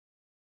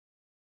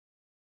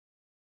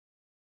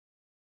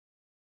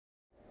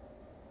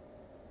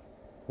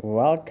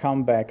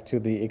Welcome back to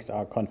the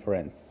XR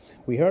conference.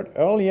 We heard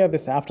earlier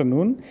this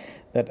afternoon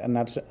that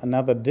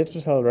another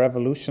digital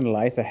revolution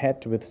lies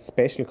ahead with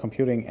spatial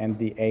computing and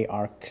the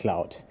AR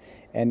cloud.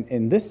 And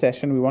in this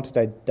session, we want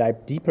to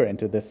dive deeper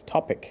into this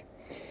topic.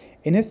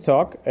 In his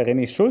talk,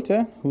 René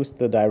Schulte, who's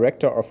the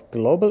Director of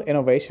Global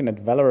Innovation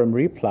at Valorem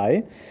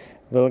Reply,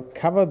 will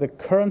cover the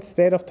current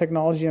state of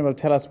technology and will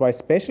tell us why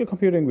spatial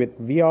computing with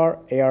VR,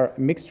 AR,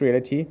 mixed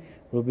reality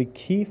will be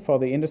key for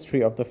the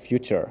industry of the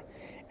future.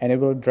 And it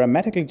will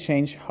dramatically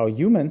change how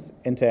humans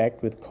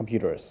interact with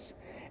computers.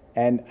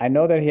 And I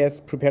know that he has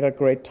prepared a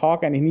great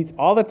talk and he needs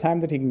all the time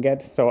that he can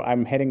get. So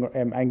I'm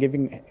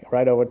giving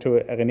right over to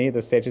René.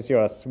 The stage is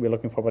yours. We're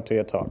looking forward to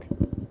your talk.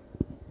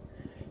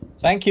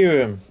 Thank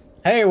you.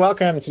 Hey,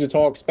 welcome to the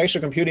talk,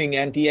 Spatial Computing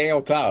and the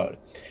AR Cloud.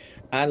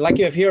 And like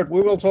you have heard,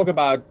 we will talk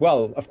about,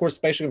 well, of course,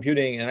 spatial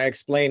computing, and I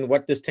explain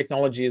what this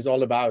technology is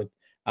all about.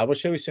 I will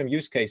show you some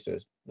use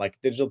cases like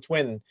digital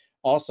twin,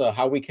 also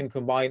how we can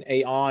combine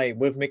AI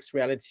with mixed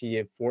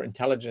reality for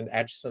intelligent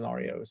edge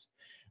scenarios.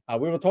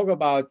 We will talk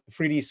about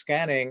 3D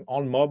scanning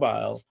on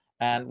mobile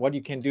and what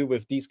you can do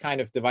with these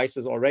kind of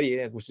devices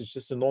already, which is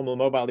just a normal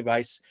mobile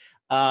device.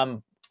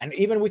 And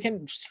even we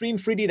can stream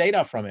 3D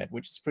data from it,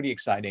 which is pretty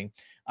exciting.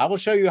 I will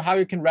show you how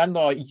you can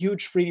render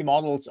huge 3D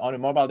models on a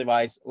mobile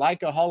device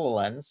like a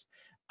HoloLens.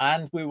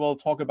 And we will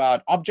talk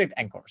about object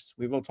anchors.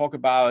 We will talk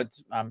about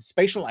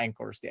spatial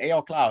anchors, the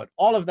AR cloud,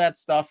 all of that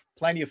stuff,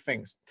 plenty of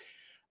things.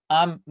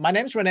 My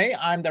name is Rene.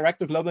 I'm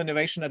Director of Global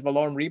Innovation at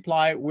Valorem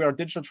Reply. We're a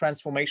digital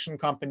transformation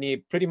company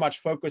pretty much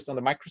focused on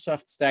the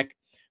Microsoft stack,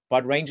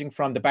 but ranging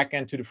from the back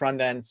end to the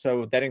front end.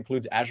 So that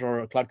includes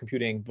Azure cloud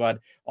computing, but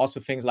also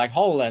things like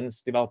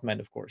HoloLens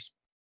development, of course.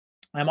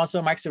 I'm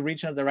also a Microsoft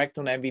Regional Director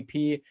on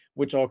MVP,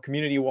 which are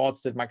community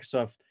awards that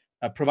Microsoft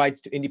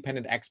provides to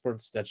independent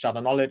experts that share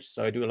knowledge.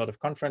 So I do a lot of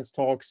conference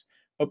talks,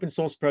 open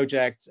source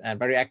projects, and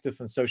very active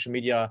on social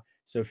media.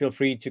 So feel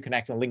free to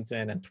connect on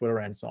LinkedIn and Twitter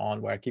and so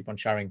on, where I keep on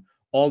sharing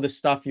all the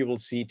stuff you will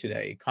see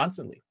today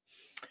constantly.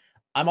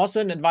 I'm also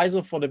an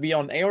advisor for the VR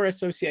and AR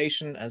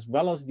Association, as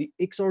well as the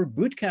XR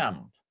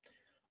Bootcamp.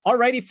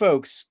 Alrighty,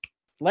 folks,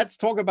 let's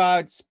talk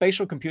about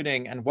spatial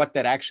computing and what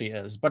that actually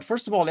is. But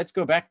first of all, let's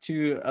go back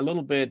to a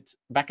little bit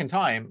back in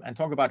time and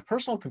talk about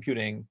personal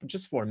computing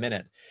just for a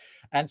minute.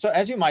 And so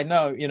as you might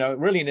know,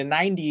 really in the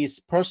 90s,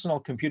 personal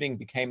computing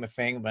became a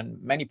thing when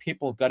many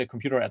people got a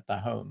computer at their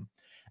home.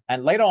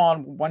 And later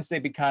on, once they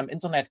become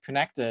internet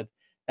connected,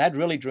 that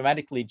really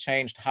dramatically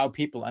changed how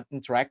people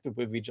interacted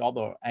with each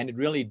other. And it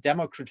really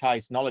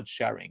democratized knowledge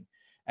sharing,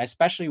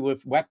 especially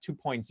with Web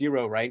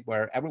 2.0, right?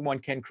 Where everyone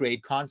can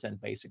create content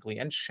basically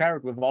and share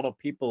it with other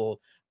people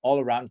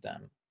all around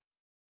them.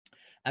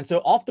 And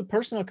so after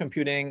personal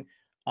computing,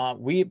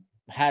 we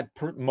had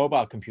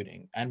mobile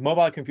computing, and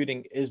mobile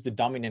computing is the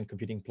dominant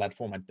computing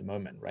platform at the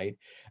moment, right?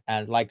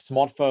 And like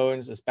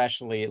smartphones,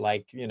 especially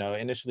like,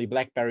 initially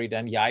BlackBerry,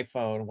 then the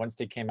iPhone, once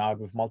they came out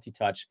with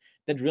multi-touch,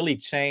 that really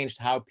changed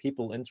how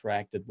people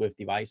interacted with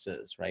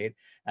devices, right?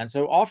 And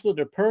so after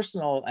the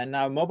personal and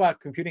now mobile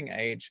computing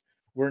age,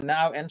 we're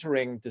now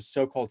entering the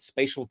so-called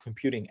spatial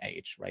computing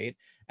age, right?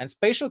 And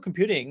spatial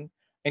computing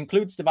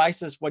includes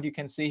devices, what you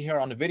can see here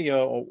on the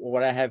video, or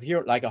what I have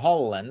here, like a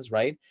HoloLens,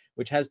 right?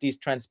 Which has these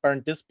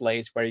transparent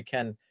displays where you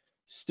can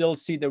still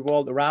see the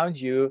world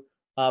around you,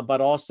 but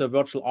also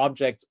virtual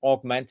objects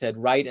augmented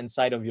right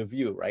inside of your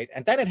view, right?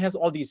 And then it has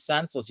all these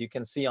sensors you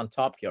can see on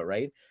top here,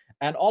 right?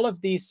 And all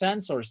of these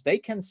sensors, they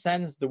can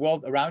sense the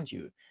world around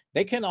you.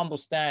 They can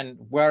understand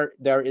where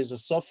there is a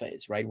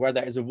surface, right? Where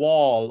there is a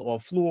wall or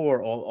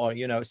floor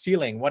or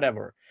ceiling,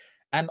 whatever.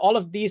 And all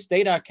of these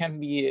data can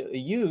be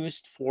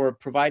used for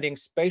providing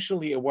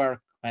spatially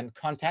aware and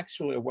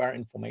contextually aware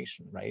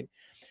information, right?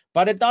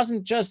 But it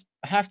doesn't just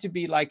have to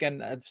be like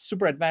a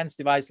super advanced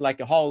device like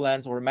a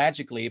HoloLens or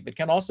Magic Leap. It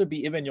can also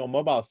be even your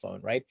mobile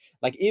phone, right?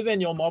 Like even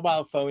your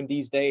mobile phone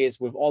these days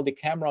with all the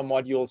camera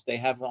modules they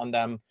have on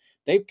them,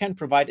 they can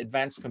provide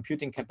advanced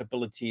computing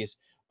capabilities,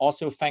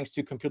 also thanks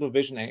to computer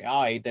vision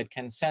AI that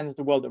can sense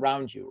the world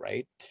around you,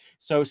 right?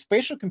 So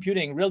spatial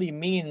computing really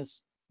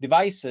means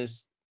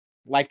devices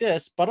like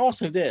this, but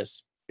also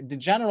this. The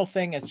general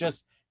thing is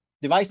just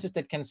devices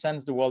that can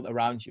sense the world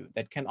around you,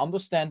 that can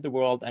understand the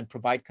world and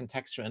provide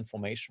contextual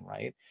information,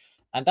 right?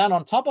 And then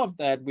on top of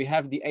that, we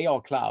have the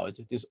AR cloud,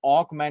 this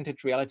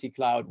augmented reality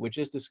cloud, which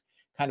is this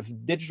kind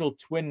of digital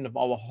twin of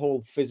our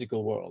whole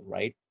physical world,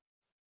 right?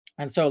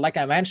 And so, like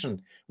I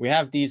mentioned, we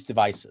have these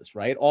devices,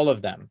 right? All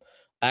of them.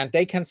 And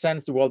they can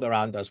sense the world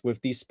around us. With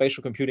these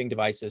spatial computing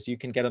devices, you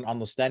can get an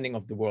understanding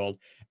of the world.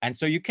 And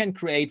so you can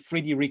create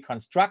 3D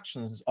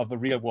reconstructions of a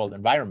real world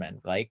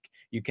environment, like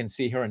you can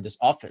see here in this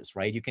office,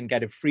 right? You can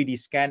get a 3D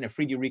scan, a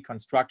 3D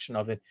reconstruction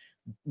of it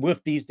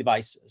with these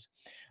devices.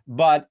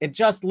 But it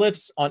just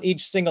lives on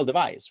each single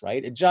device,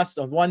 right? It just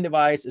on one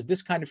device is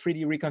this kind of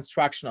 3D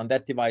reconstruction, on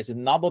that device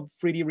another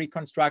 3D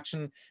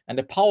reconstruction. And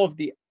the power of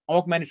the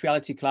augmented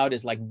reality cloud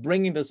is like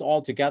bringing this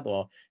all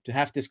together to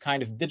have this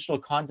kind of digital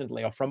content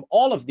layer from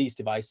all of these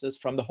devices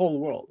from the whole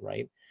world,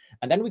 right?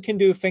 And then we can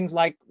do things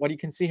like what you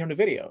can see here in the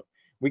video.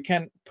 We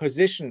can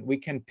position, we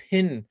can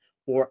pin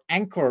or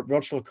anchor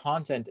virtual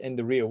content in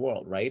the real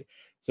world, right?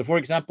 So for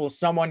example,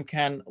 someone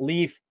can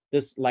leave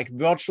this like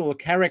virtual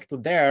character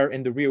there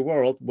in the real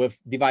world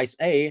with device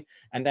A,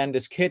 and then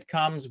this kid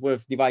comes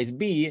with device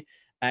B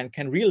and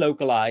can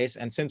relocalize.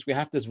 And since we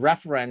have this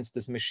reference,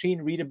 this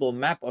machine readable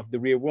map of the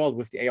real world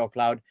with the AR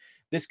cloud,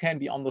 this can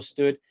be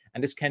understood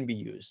and this can be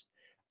used.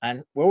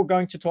 And we're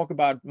going to talk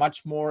about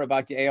much more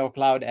about the AR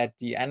cloud at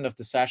the end of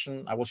the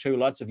session. I will show you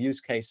lots of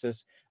use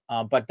cases,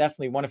 but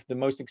definitely one of the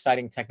most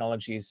exciting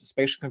technologies,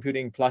 spatial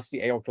computing plus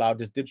the AR cloud,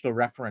 this digital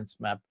reference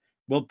map,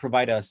 will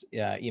provide us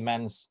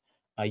immense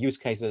use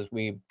cases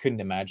we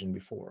couldn't imagine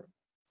before.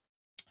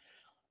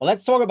 Well,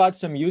 let's talk about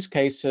some use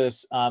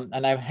cases,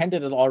 and I've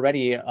hinted it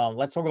already.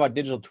 Let's talk about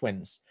digital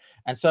twins.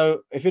 And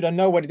so if you don't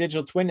know what a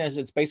digital twin is,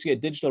 it's basically a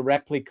digital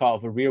replica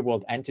of a real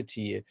world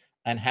entity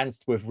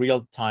enhanced with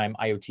real-time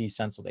IoT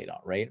sensor data,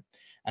 right?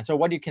 And so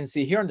what you can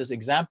see here in this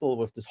example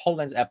with this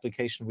HoloLens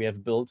application we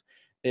have built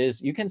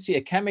is you can see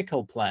a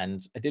chemical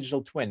plant, a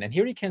digital twin. And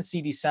here you can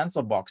see these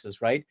sensor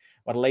boxes, right?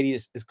 What a lady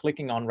is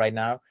clicking on right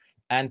now.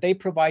 And they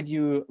provide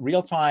you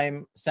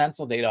real-time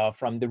sensor data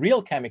from the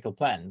real chemical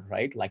plant,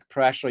 right? Like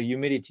pressure,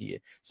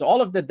 humidity. So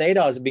all of the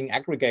data is being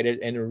aggregated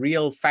in a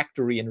real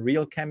factory, in a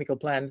real chemical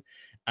plant.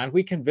 And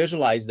we can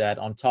visualize that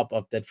on top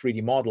of that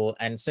 3D model.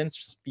 And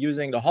since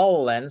using the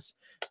HoloLens,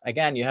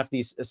 again, you have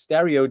these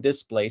stereo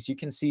displays. You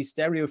can see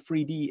stereo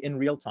 3D in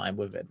real time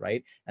with it,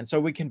 right? And so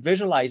we can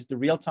visualize the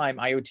real-time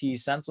IoT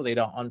sensor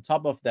data on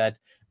top of that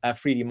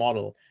 3D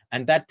model.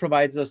 And that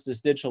provides us this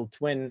digital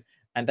twin,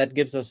 and that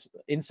gives us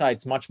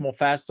insights much more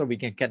faster. We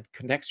can get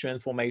contextual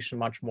information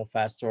much more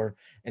faster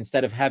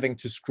instead of having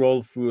to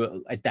scroll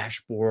through a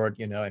dashboard,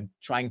 you know, and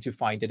trying to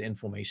find that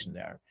information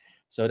there.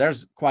 So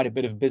there's quite a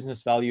bit of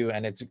business value,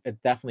 and it's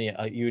definitely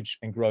a huge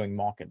and growing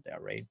market there,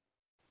 right?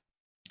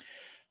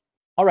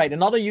 All right,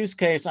 another use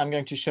case I'm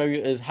going to show you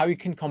is how you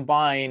can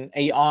combine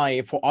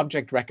AI for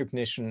object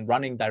recognition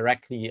running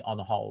directly on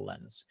a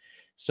HoloLens.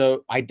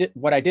 So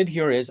what I did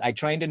here is I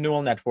trained a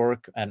neural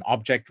network, an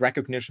object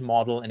recognition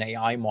model, an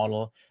AI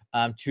model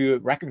to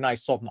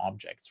recognize certain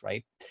objects,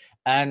 right?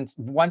 And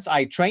once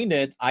I trained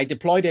it, I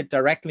deployed it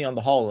directly on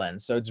the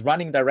HoloLens. So it's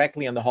running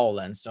directly on the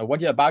HoloLens. So what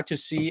you're about to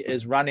see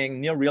is running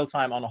near real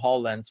time on a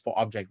HoloLens for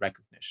object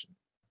recognition.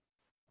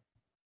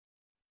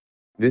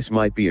 This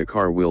might be a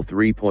car wheel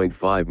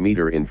 3.5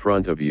 meter in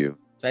front of you.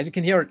 So as you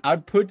can hear, it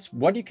outputs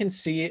what you can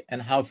see and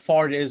how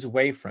far it is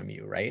away from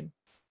you, right?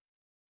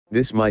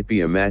 This might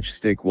be a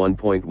matchstick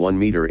 1.1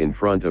 meter in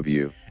front of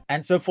you.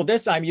 And so for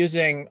this, I'm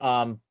using,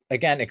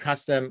 again, a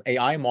custom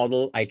AI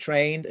model I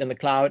trained in the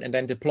cloud and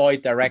then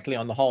deployed directly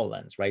on the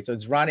HoloLens, right? So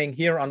it's running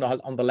here on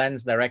the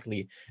lens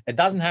directly. It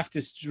doesn't have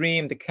to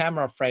stream the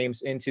camera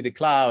frames into the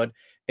cloud.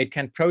 It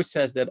can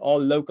process that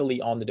all locally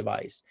on the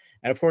device.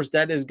 And of course,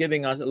 that is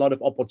giving us a lot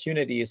of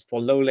opportunities for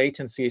low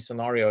latency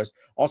scenarios.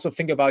 Also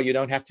think about, you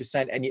don't have to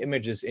send any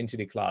images into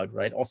the cloud,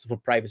 right? Also for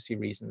privacy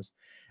reasons.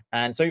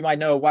 And so you might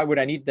know, why would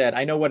I need that?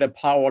 I know what a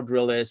power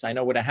drill is. I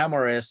know what a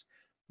hammer is.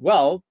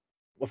 Well,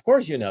 of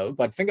course, you know,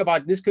 but think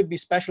about this could be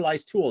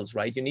specialized tools,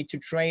 right? You need to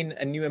train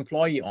a new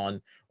employee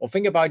on, or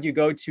think about you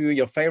go to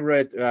your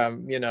favorite,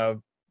 you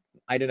know,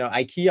 I don't know,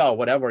 IKEA or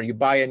whatever, you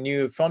buy a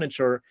new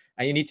furniture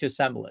and you need to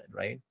assemble it,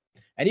 right?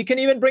 And you can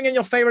even bring in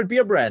your favorite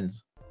beer brand.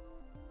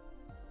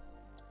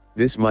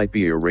 This might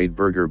be a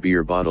Raidburger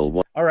beer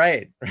bottle. All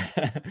right.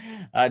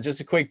 Just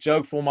a quick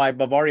joke for my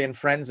Bavarian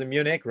friends in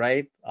Munich,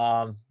 right?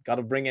 Got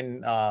to bring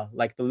in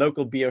like the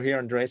local beer here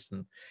in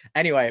Dresden.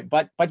 Anyway,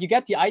 but you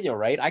get the idea,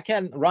 right? I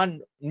can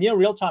run near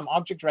real-time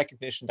object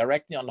recognition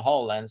directly on the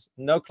HoloLens.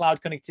 No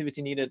cloud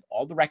connectivity needed.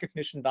 All the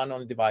recognition done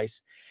on the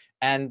device.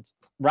 And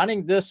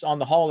running this on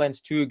the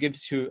HoloLens 2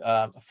 gives you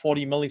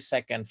 40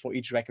 millisecond for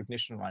each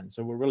recognition run.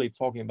 So we're really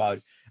talking about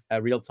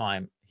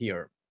real-time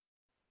here.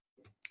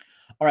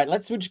 All right,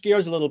 let's switch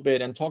gears a little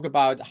bit and talk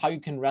about how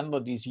you can render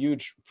these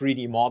huge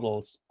 3D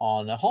models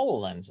on a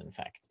HoloLens, in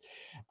fact.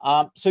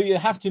 So you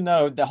have to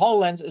know the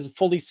HoloLens is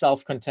fully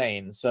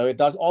self-contained. So it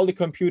does all the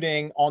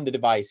computing on the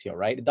device here,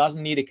 right? It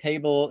doesn't need a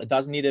cable. It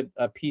doesn't need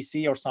a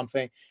PC or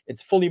something.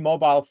 It's fully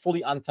mobile,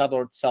 fully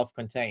untethered,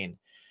 self-contained.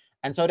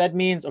 And so that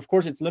means, of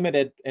course, it's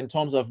limited in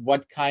terms of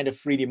what kind of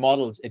 3D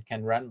models it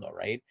can render,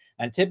 right?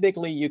 And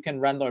typically, you can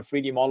render a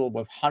 3D model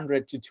with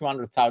 100 to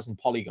 200,000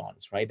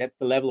 polygons, right? That's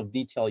the level of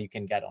detail you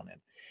can get on it.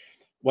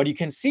 What you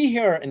can see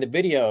here in the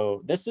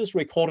video, this is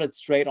recorded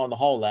straight on the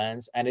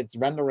HoloLens, and it's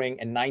rendering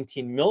a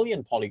 19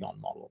 million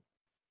polygon model,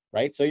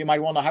 right? So you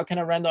might wonder, how can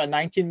I render a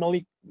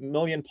 19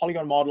 million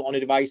polygon model on a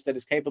device that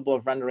is capable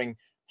of rendering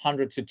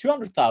 100 to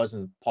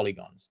 200,000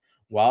 polygons?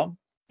 Well,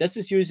 this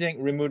is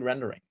using remote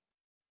rendering.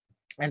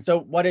 And so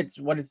what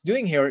it's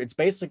doing here,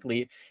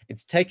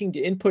 it's taking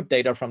the input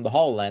data from the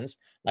HoloLens,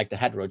 like the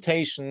head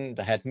rotation,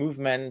 the head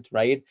movement,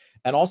 right?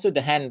 And also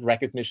the hand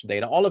recognition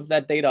data. All of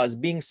that data is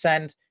being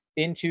sent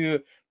into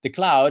the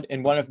cloud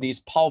in one of these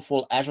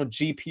powerful Azure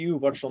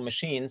GPU virtual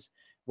machines,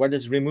 where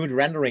this remote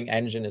rendering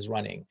engine is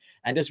running.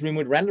 And this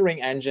remote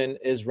rendering engine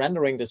is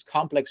rendering this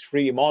complex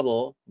 3D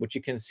model, which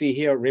you can see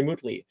here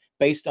remotely,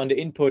 based on the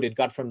input it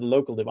got from the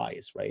local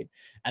device, right?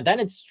 And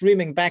then it's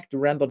streaming back the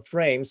rendered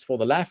frames for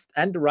the left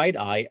and the right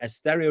eye as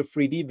stereo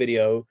 3D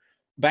video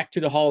back to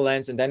the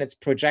HoloLens, and then it's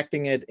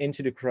projecting it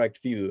into the correct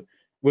view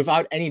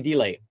without any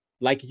delay.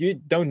 Like, you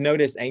don't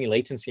notice any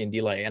latency and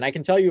delay. And I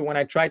can tell you, when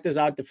I tried this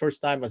out the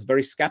first time, I was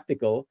very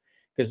skeptical,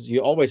 because you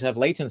always have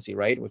latency,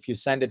 right? If you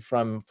send it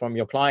from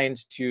your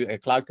client to a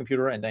cloud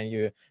computer, and then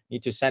you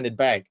need to send it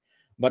back.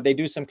 But they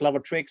do some clever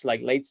tricks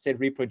like late state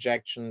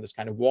reprojection, this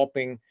kind of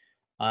warping,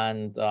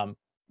 and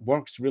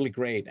works really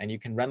great. And you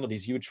can render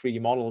these huge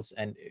 3D models.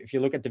 And if you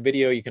look at the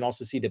video, you can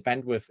also see the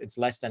bandwidth. It's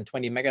less than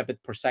 20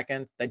 megabit per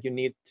second that you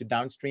need to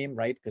downstream,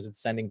 right? Because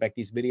it's sending back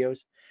these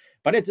videos.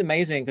 But it's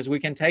amazing, because we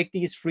can take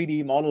these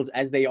 3D models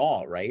as they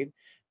are, right,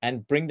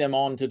 and bring them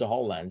on to the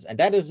HoloLens. And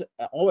that is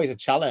always a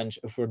challenge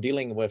if we're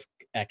dealing with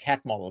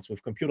CAD models,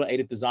 with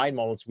computer-aided design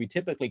models we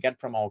typically get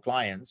from our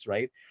clients,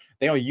 right?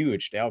 They are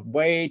huge. They are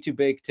way too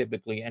big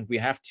typically. And we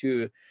have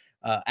to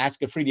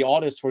ask a 3D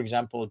artist, for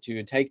example,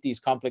 to take these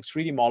complex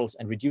 3D models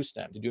and reduce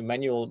them, to do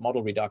manual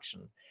model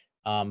reduction.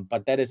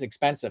 But that is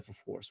expensive, of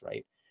course,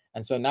 right?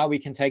 And so now we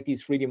can take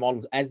these 3D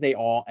models as they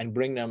are and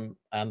bring them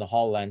on the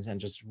HoloLens and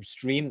just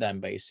stream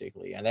them,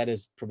 basically. And that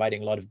is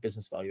providing a lot of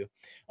business value.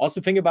 Also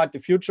think about the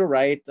future,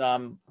 right?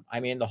 I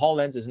mean, the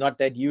HoloLens is not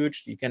that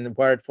huge. You can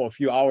wear it for a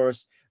few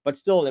hours, but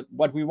still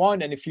what we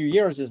want in a few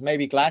years is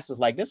maybe glasses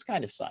like this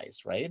kind of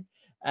size, right?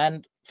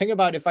 And think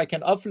about if I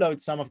can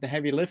offload some of the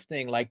heavy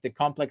lifting, like the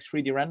complex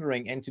 3D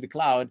rendering, into the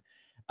cloud,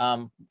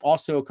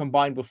 also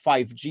combined with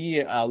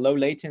 5G, low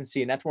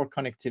latency network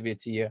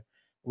connectivity,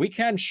 we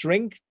can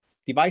shrink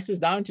devices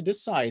down to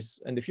this size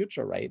in the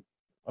future, right?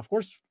 Of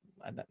course,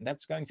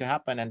 that's going to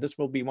happen, and this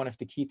will be one of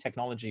the key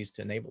technologies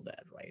to enable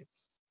that, right?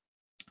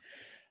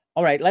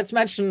 All right, let's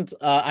mention,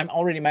 I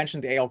already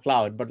mentioned the AR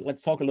Cloud, but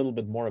let's talk a little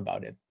bit more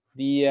about it.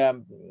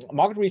 The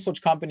market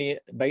research company,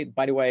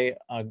 by the way,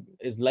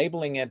 is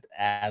labeling it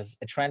as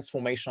a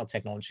transformational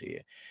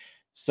technology.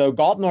 So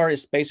Gartner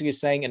is basically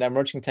saying in the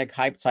emerging tech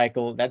hype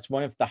cycle, that's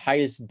one of the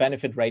highest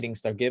benefit ratings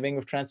they're giving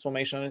with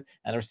transformation.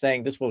 And they're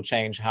saying this will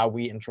change how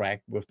we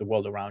interact with the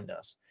world around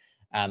us.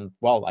 And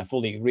well, I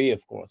fully agree,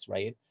 of course,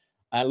 right?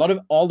 A lot of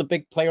all the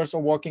big players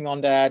are working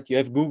on that. You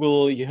have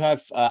Google, you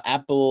have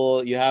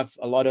Apple, you have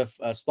a lot of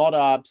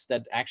startups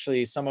that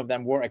actually, some of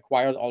them were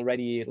acquired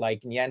already,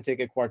 like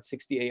Niantic acquired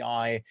 60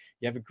 AI.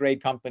 You have a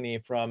great company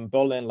from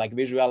Berlin, like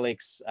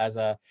Visualix, as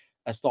a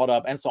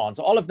startup, and so on.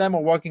 So all of them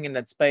are working in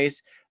that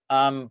space.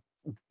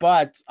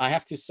 But I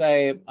have to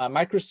say,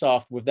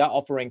 Microsoft, with their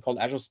offering called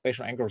Azure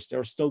Spatial Anchors,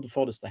 they're still the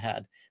furthest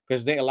ahead,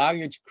 because they allow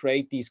you to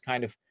create these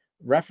kind of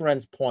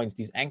reference points,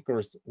 these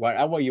anchors,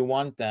 wherever you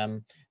want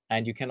them,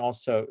 and you can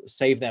also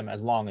save them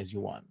as long as you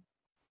want.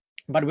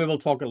 But we will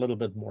talk a little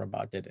bit more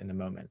about it in a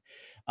moment.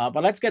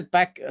 But let's get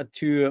back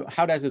to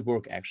how does it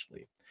work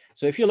actually.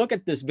 So if you look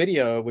at this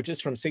video, which is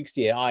from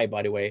 60 AI,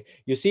 by the way,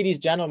 you see these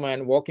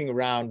gentlemen walking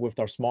around with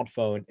their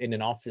smartphone in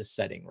an office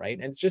setting, right?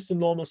 And it's just a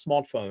normal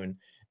smartphone.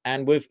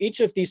 And with each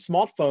of these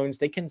smartphones,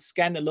 they can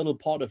scan a little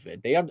part of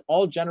it. They are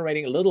all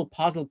generating a little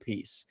puzzle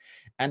piece.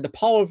 And the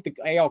power of the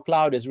AR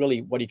Cloud is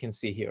really what you can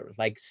see here,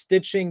 like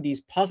stitching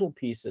these puzzle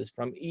pieces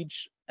from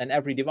each and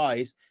every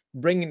device,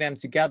 bringing them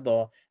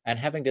together and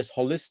having this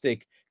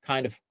holistic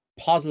kind of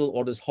puzzle,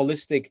 or this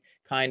holistic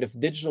kind of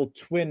digital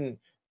twin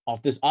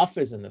of this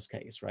office in this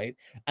case, right?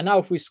 And now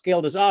if we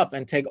scale this up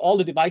and take all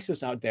the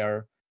devices out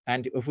there,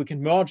 and if we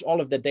can merge all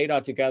of the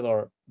data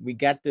together, we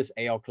get this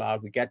AR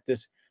Cloud, we get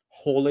this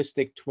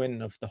holistic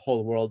twin of the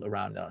whole world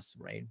around us,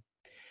 right?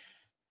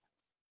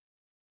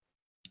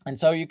 And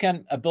so you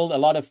can build a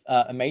lot of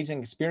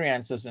amazing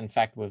experiences, in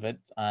fact, with it.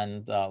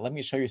 And let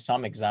me show you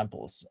some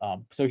examples.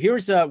 So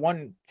here's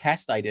one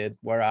test I did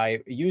where I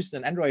used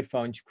an Android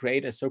phone to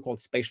create a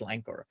so-called spatial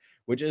anchor,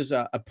 which is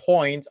a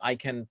point I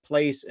can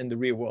place in the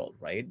real world,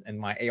 right, in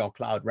my AR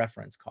Cloud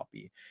reference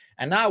copy.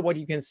 And now what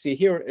you can see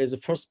here is a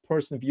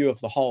first-person view of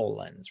the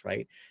HoloLens,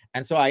 right?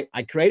 And so I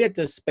created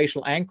this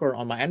spatial anchor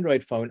on my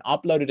Android phone,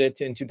 uploaded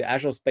it into the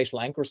Azure Spatial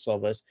Anchor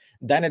service,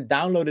 then it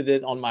downloaded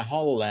it on my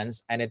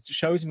HoloLens, and it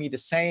shows me the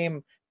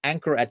same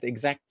anchor at the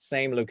exact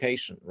same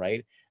location,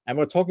 right? And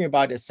we're talking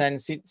about a 10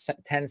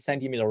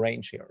 centimeter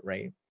range here,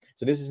 right?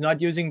 So this is not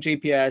using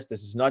GPS,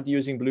 this is not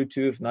using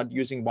Bluetooth, not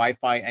using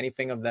Wi-Fi,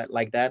 anything of that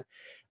like that,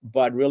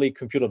 but really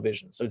computer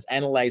vision. So it's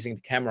analyzing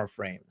the camera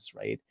frames,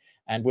 right?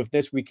 And with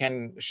this, we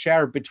can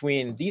share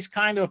between these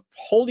kind of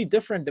wholly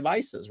different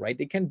devices, right?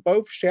 They can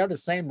both share the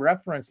same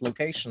reference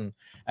location.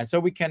 And so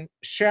we can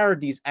share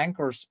these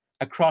anchors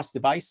across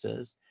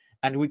devices,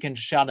 and we can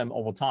share them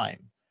over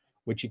time,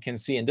 which you can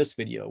see in this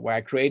video, where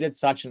I created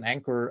such an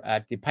anchor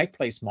at the Pike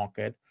Place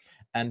Market.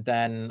 And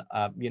then,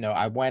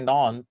 I went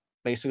on,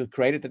 basically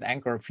created that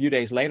anchor. A few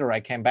days later, I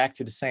came back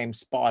to the same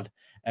spot,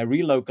 I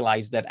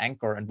relocalized that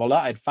anchor, and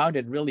voila, I found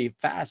it really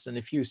fast in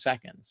a few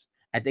seconds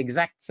at the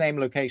exact same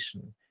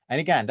location. And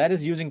again, that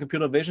is using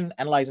computer vision,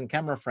 analyzing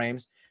camera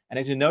frames. And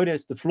as you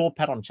notice, the floor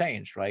pattern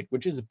changed, right?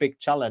 Which is a big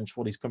challenge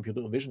for these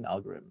computer vision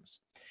algorithms.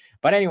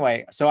 But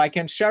anyway, so I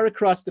can share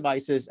across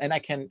devices and I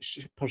can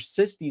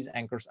persist these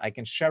anchors. I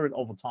can share it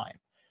over time.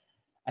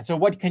 And so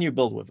what can you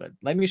build with it?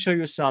 Let me show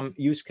you some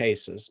use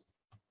cases.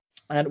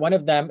 And one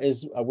of them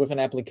is with an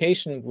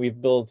application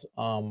we've built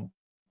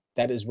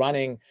that is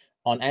running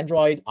on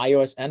Android,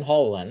 iOS, and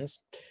HoloLens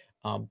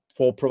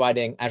for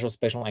providing Azure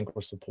Spatial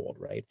Anchor support,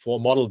 right? For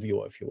model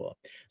viewer, if you will.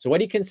 So what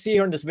you can see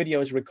here in this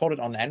video is recorded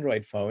on an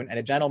Android phone, and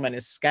a gentleman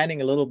is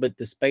scanning a little bit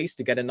the space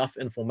to get enough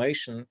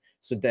information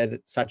so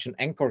that such an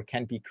anchor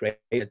can be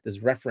created,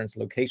 this reference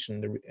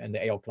location in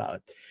the AR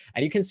cloud.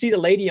 And you can see the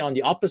lady on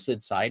the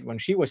opposite side when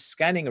she was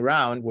scanning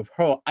around with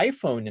her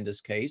iPhone in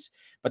this case,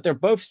 but they're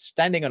both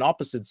standing on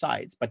opposite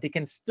sides, but they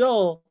can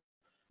still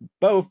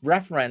both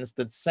reference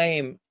that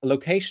same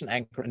location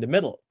anchor in the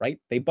middle, right?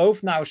 They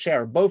both now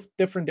share both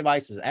different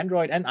devices,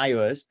 Android and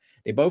iOS.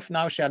 They both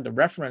now share the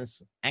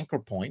reference anchor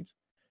point,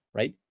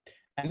 right?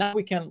 And now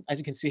we can, as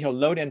you can see here,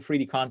 load in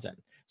 3D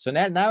content. So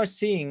now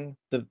seeing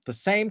the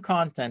same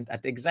content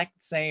at the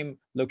exact same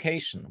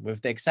location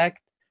with the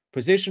exact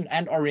position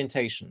and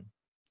orientation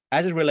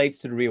as it relates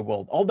to the real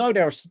world, although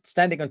they're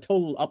standing on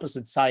total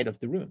opposite side of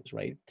the rooms,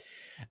 right?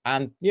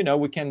 And, you know,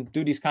 we can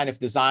do these kind of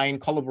design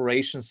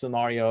collaboration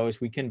scenarios.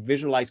 We can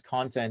visualize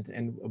content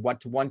in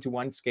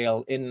one-to-one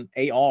scale in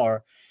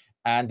AR.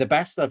 And the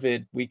best of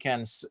it, we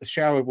can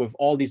share it with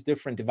all these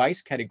different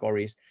device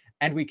categories,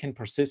 and we can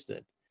persist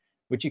it,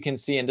 which you can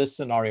see in this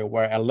scenario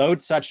where I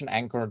load such an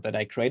anchor that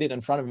I created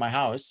in front of my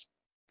house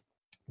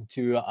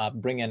to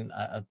bring in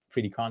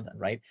 3D content,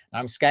 right?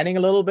 I'm scanning a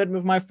little bit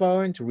with my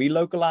phone to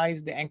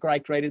relocalize the anchor I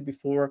created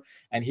before.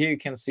 And here you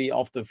can see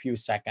after a few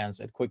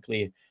seconds, it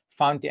quickly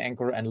found the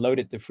anchor and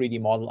loaded the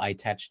 3D model I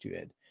attached to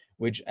it,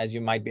 which, as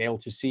you might be able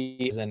to see,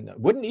 is a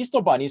wooden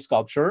Easter Bunny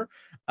sculpture.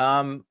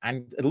 And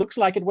it looks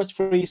like it was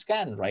 3D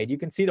scanned, right? You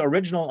can see the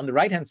original on the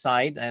right-hand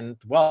side, and,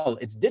 well,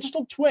 it's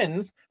digital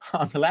twin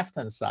on the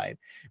left-hand side,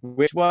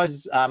 which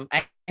was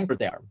anchored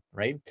there,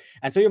 right?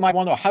 And so you might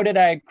wonder, how did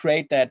I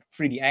create that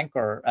 3D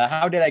anchor?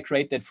 How did I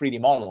create that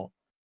 3D model?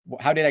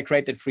 How did I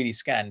create that 3D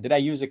scan? Did I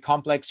use a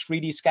complex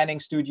 3D scanning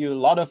studio, a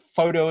lot of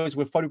photos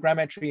with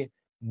photogrammetry?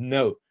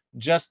 No,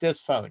 just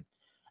this phone.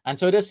 And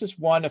so this is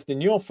one of the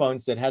newer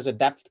phones that has a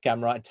depth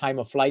camera, a time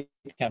of flight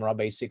camera,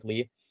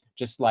 basically,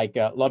 just like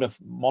a lot of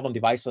modern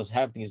devices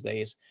have these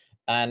days.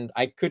 And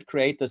I could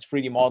create this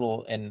 3D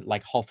model in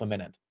like half a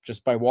minute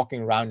just by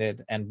walking around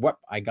it, and whoop,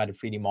 I got a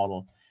 3D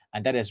model.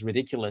 And that is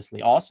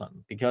ridiculously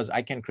awesome because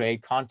I can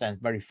create content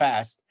very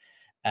fast.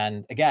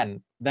 And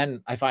again,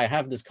 then if I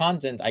have this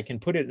content, I can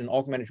put it in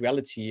augmented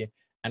reality.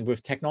 And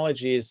with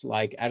technologies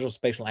like Azure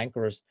Spatial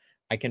Anchors,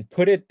 I can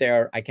put it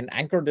there. I can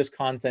anchor this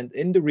content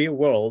in the real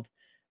world.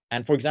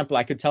 And for example,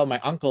 I could tell my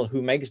uncle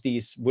who makes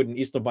these wooden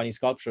Easter Bunny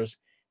sculptures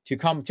to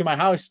come to my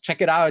house,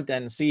 check it out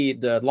and see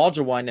the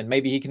larger one. And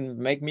maybe he can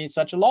make me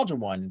such a larger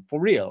one for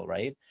real,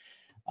 right?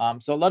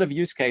 So a lot of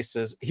use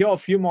cases. Here are a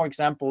few more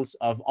examples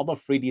of other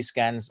 3D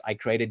scans I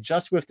created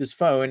just with this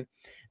phone.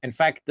 In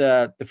fact,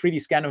 the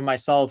 3D scan of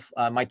myself,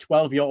 my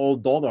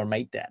 12-year-old daughter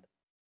made that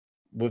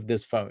with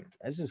this phone.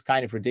 This is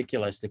kind of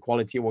ridiculous, the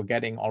quality we're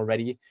getting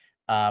already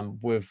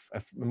with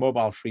a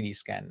mobile 3D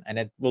scan, and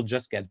it will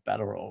just get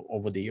better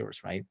over the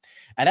years, right?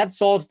 And that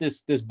solves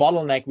this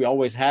bottleneck we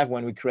always have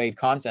when we create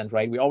content,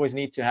 right? We always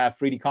need to have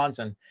 3D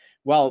content.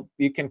 Well,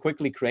 you can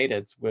quickly create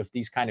it with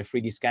these kind of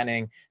 3D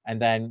scanning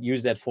and then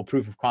use that for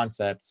proof of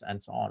concepts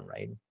and so on,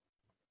 right?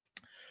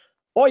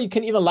 Or you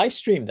can even live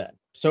stream that.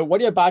 So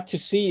what you're about to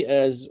see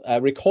is a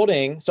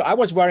recording. So I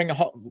was wearing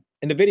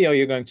in the video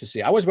you're going to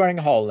see, I was wearing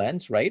a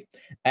HoloLens, right?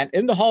 And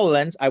in the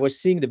HoloLens, I was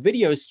seeing the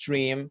video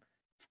stream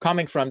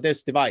coming from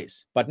this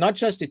device, but not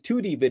just a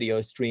 2D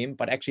video stream,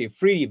 but actually a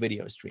 3D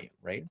video stream,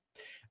 right?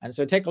 And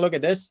so take a look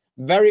at this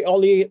very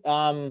early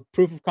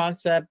proof of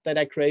concept that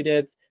I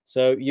created.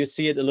 So you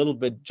see it a little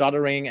bit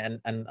juddering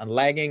and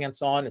lagging and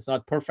so on. It's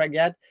not perfect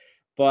yet,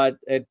 but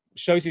it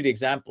shows you the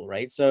example,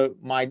 right? So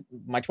my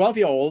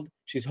 12-year-old,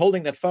 she's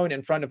holding that phone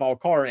in front of our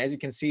car. And as you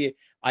can see,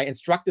 I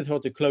instructed her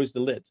to close the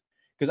lid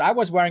because I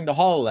was wearing the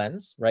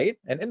HoloLens, right?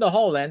 And in the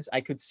HoloLens,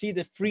 I could see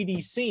the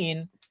 3D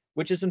scene,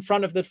 which is in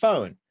front of the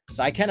phone.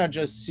 So I cannot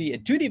just see a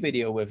 2D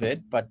video with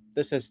it, but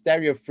this has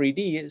stereo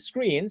 3D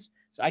screens.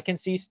 So I can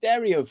see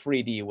stereo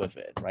 3D with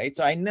it, right?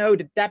 So I know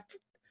the depth.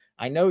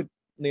 I know,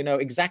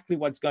 exactly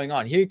what's going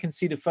on. Here you can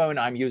see the phone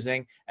I'm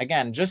using.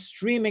 Again, just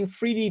streaming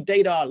 3D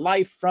data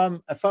live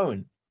from a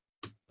phone.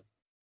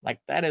 Like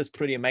that is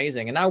pretty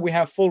amazing. And now we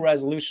have full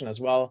resolution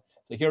as well.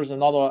 So here's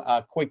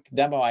another quick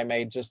demo I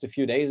made just a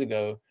few days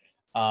ago.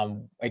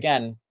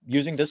 Again,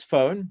 using this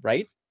phone,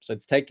 right? So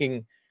it's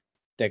taking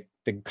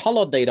the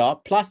color data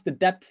plus the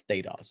depth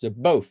data, so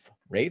both,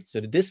 right?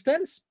 So the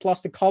distance plus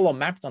the color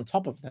mapped on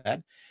top of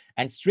that,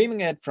 and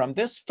streaming it from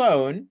this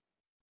phone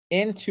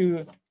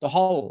into the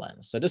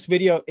HoloLens. So this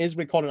video is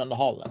recorded on the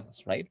HoloLens,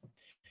 right?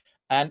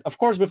 And of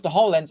course, with the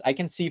HoloLens, I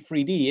can see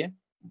 3D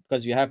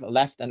because you have a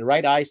left and a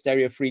right eye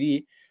stereo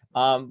 3D.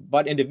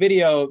 But in the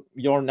video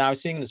you're now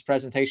seeing this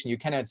presentation, you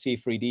cannot see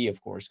 3D,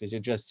 of course, because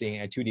you're just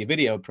seeing a 2D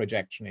video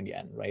projection in the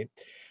end, right?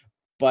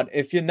 But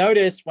if you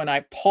notice, when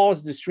I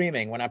pause the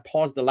streaming, when I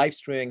pause the live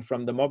streaming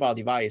from the mobile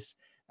device,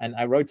 and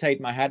I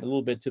rotate my head a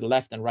little bit to the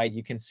left and right,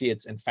 you can see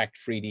it's in fact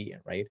 3D,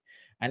 right?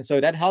 And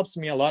so that helps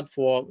me a lot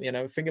for,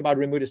 think about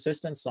remote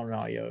assistance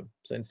scenario.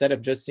 So instead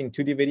of just seeing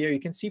 2D video, you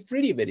can see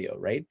 3D video,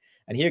 right?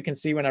 And here you can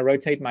see when I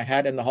rotate my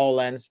head in the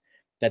HoloLens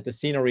that the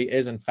scenery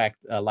is in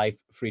fact a live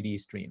 3D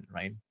stream,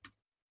 right?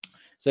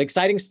 So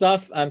exciting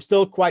stuff. I'm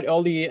still quite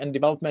early in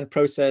development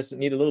process,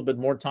 need a little bit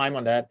more time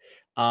on that.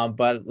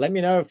 But let me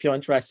know if you're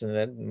interested in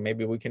it.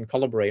 Maybe we can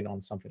collaborate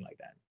on something like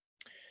that.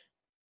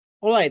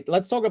 All right,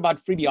 let's talk about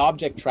 3D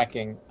object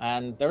tracking.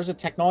 And there's a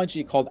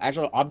technology called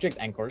Azure Object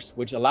Anchors,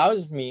 which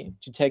allows me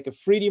to take a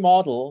 3D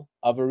model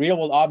of a real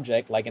world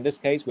object. Like in this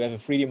case, we have a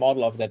 3D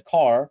model of that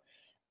car,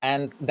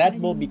 and that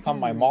will become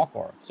my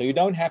marker. So you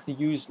don't have to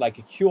use like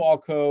a QR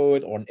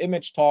code or an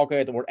image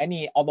target or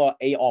any other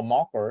AR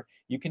marker.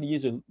 You can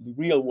use a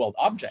real world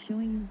object.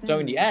 So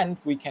in the end,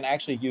 we can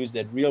actually use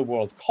that real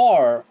world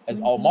car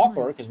as our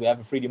marker because we have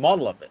a 3D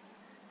model of it.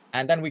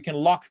 And then we can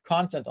lock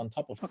content on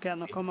top of it. Okay,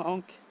 now come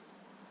on.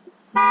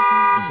 You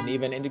can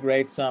even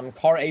integrate some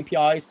car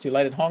APIs to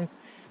let it honk.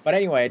 But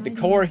anyway, the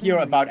core here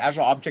about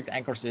Azure Object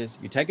Anchors is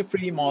you take a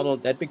 3D model,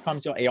 that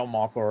becomes your AR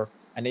marker,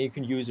 and then you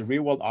can use a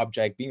real world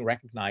object being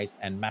recognized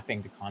and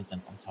mapping the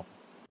content on top of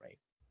it, right?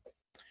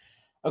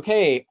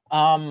 Okay,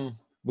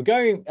 we're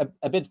going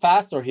a bit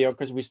faster here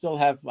because we still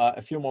have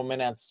a few more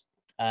minutes,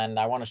 and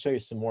I want to show you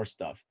some more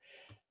stuff.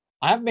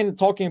 I've been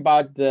talking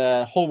about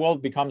the whole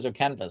world becomes a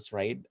canvas,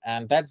 right?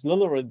 And that's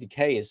literally the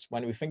case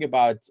when we think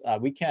about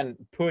we can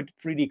put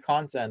 3D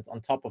content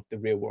on top of the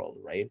real world,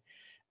 right?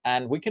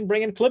 And we can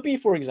bring in Clippy,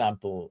 for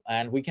example,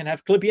 and we can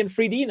have Clippy in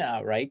 3D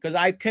now, right? Because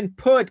I can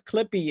put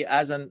Clippy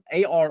as an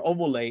AR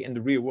overlay in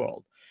the real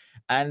world.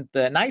 And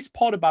the nice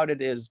part about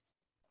it is,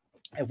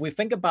 if we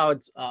think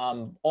about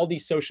all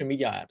these social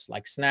media apps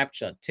like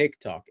Snapchat,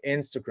 TikTok,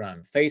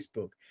 Instagram,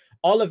 Facebook,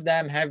 all of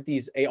them have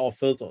these AR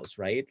filters,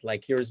 right?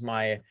 Like here's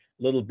my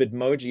little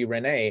Bitmoji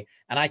Rene,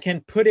 and I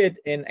can put it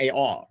in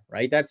AR,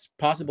 right? That's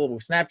possible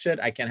with Snapchat.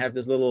 I can have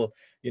this little,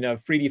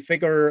 3D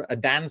figure, a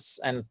dance,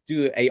 and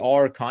do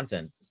AR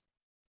content.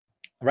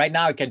 Right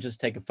now, I can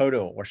just take a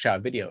photo or share a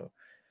video.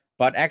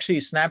 But actually,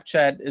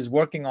 Snapchat is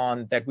working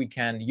on that we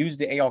can use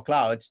the AR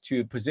cloud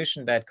to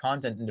position that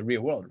content in the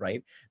real world,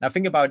 right? Now,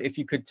 think about if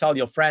you could tell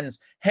your friends,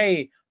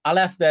 hey, I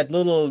left that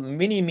little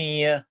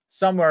mini-me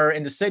somewhere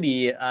in the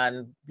city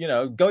and,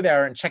 go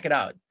there and check it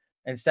out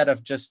instead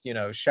of just,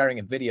 sharing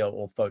a video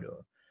or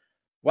photo.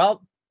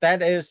 Well,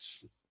 that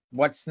is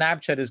what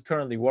Snapchat is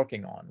currently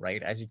working on,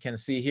 right? As you can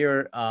see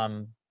here,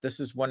 this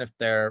is one of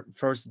their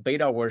first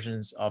beta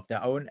versions of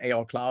their own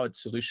AR cloud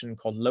solution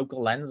called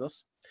Local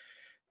Lenses.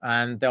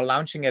 And they're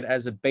launching it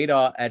as a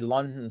beta at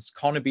London's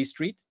Carnaby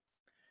Street.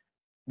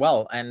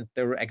 Well, and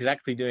they're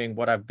exactly doing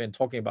what I've been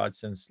talking about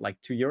since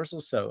like 2 years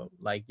or so.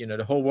 Like,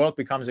 the whole world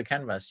becomes a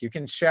canvas. You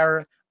can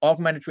share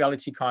augmented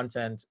reality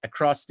content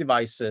across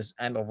devices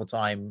and over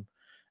time.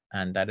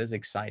 And that is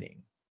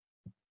exciting.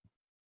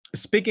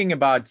 Speaking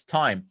about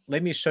time,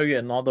 let me show you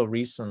another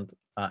recent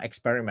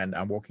experiment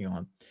I'm working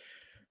on,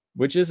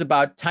 which is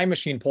about time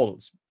machine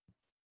portals.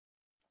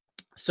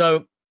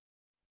 So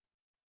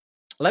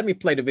let me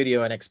play the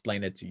video and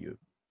explain it to you.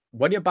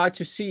 What you're about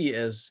to see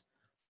is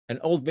an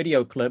old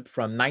video clip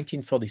from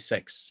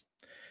 1946.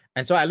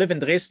 And so I live in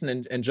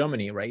Dresden in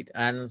Germany, right?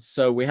 And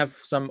so we have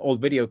some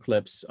old video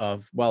clips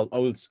of,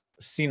 old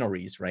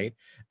sceneries, right?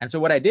 And so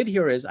what I did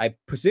here is I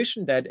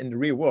positioned that in the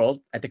real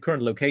world at the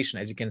current location,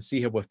 as you can see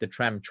here with the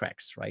tram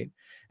tracks, right?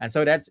 And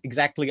so that's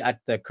exactly at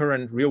the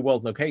current real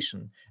world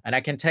location. And I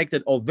can take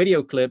that old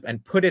video clip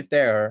and put it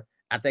there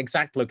at the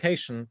exact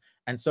location.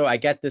 And so I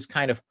get this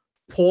kind of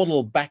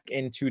portal back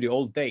into the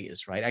old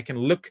days, right? I can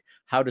look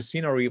how the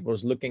scenery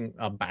was looking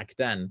back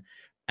then.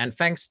 And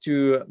thanks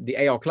to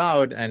the AR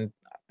cloud, and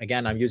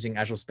again, I'm using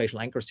Azure Spatial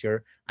Anchors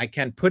here, I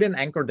can put an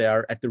anchor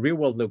there at the real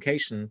world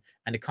location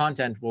and the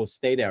content will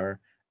stay there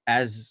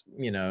as,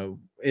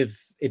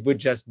 if it would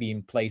just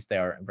be placed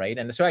there, right?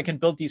 And so I can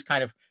build these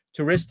kind of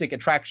touristic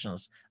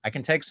attractions. I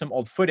can take some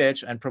old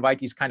footage and provide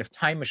these kind of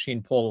time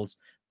machine portals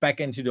back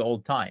into the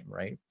old time,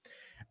 right?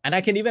 And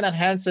I can even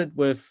enhance it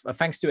with,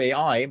 thanks to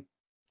AI.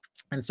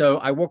 And so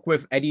I work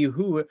with Eddie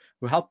who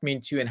helped me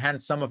to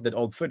enhance some of that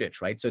old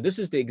footage, right? So this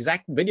is the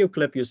exact video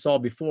clip you saw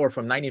before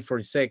from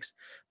 1946,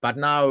 but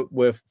now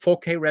with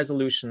 4K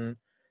resolution,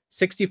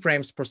 60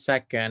 frames per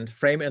second,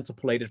 frame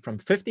interpolated from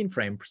 15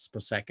 frames per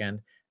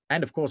second,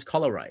 and of course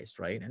colorized,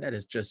 right? And that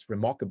is just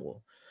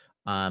remarkable.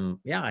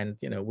 Yeah, and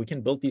we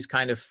can build these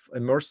kind of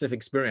immersive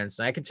experience.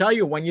 And I can tell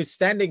you, when you're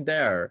standing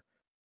there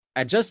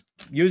at just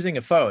using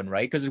a phone,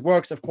 right? Because it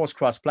works, of course,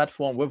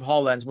 cross-platform with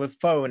HoloLens, with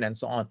phone, and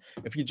so on.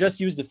 If you just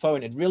use the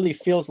phone, it really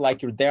feels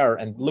like you're there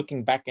and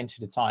looking back into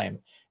the time.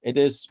 It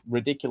is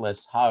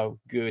ridiculous how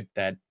good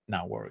that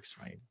now works,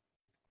 right?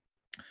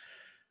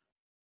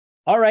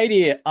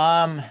 Alrighty,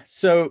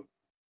 so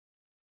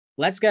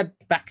let's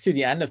get back to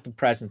the end of the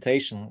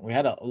presentation. We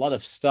had a lot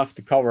of stuff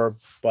to cover,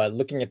 but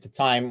looking at the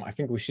time, I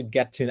think we should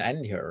get to an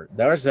end here.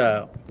 There's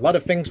a lot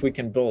of things we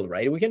can build,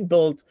 right? We can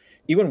build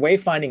even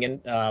wayfinding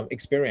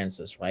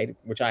experiences, right?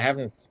 Which I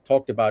haven't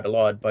talked about a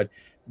lot, but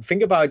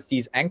think about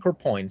these anchor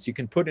points you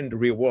can put in the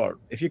real world.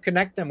 If you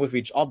connect them with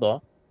each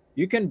other,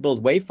 you can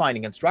build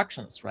wayfinding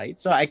instructions, right?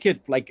 So I could,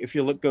 like, if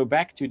you go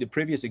back to the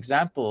previous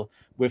example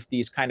with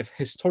these kind of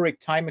historic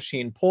time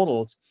machine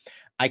portals,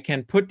 I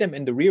can put them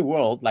in the real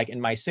world, like in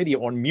my city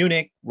or in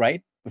Munich,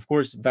 right? Of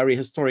course, very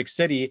historic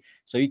city.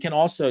 So you can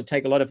also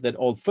take a lot of that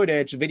old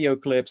footage, video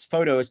clips,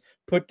 photos,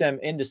 put them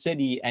in the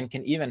city, and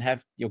can even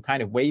have your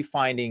kind of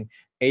wayfinding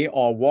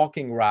AR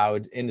walking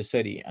route in the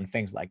city and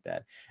things like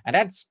that. And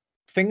that's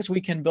things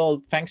we can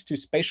build thanks to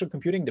spatial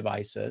computing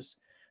devices,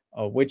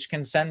 which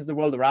can sense the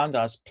world around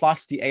us,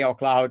 plus the AR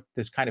cloud,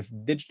 this kind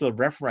of digital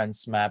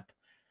reference map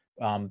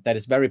that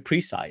is very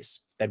precise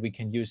that we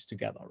can use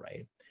together,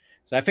 right?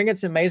 So I think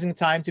it's an amazing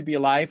time to be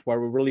alive, where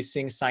we're really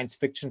seeing science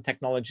fiction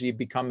technology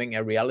becoming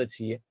a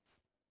reality.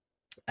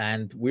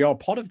 And we are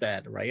part of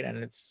that, right? And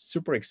it's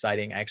super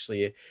exciting,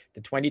 actually.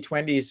 The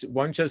 2020s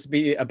won't just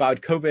be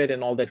about COVID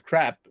and all that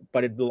crap,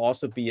 but it will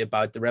also be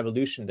about the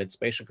revolution that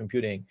spatial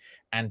computing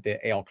and the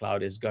AR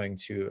cloud is going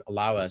to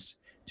allow us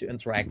to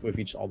interact with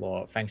each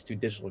other thanks to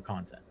digital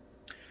content.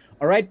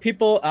 All right,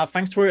 people,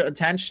 thanks for your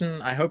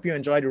attention. I hope you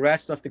enjoy the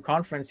rest of the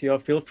conference here.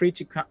 Feel free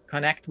to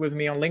connect with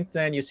me on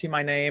LinkedIn. You see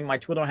my name, my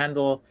Twitter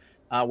handle,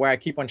 where I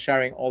keep on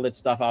sharing all that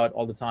stuff out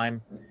all the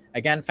time.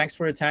 Again, thanks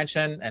for your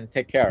attention and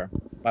take care.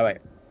 Bye-bye.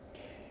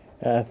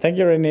 Thank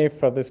you, Rene,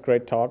 for this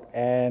great talk.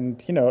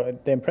 And you know,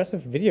 the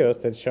impressive videos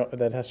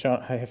that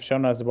have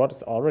shown us what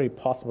is already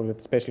possible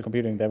with spatial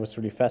computing. That was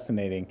really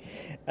fascinating.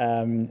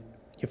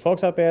 You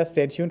folks out there,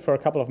 stay tuned for a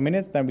couple of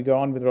minutes. Then we go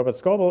on with Robert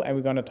Scoble, and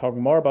we're going to talk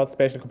more about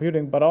spatial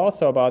computing, but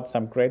also about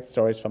some great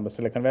stories from the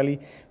Silicon Valley.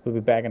 We'll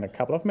be back in a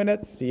couple of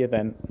minutes. See you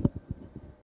then.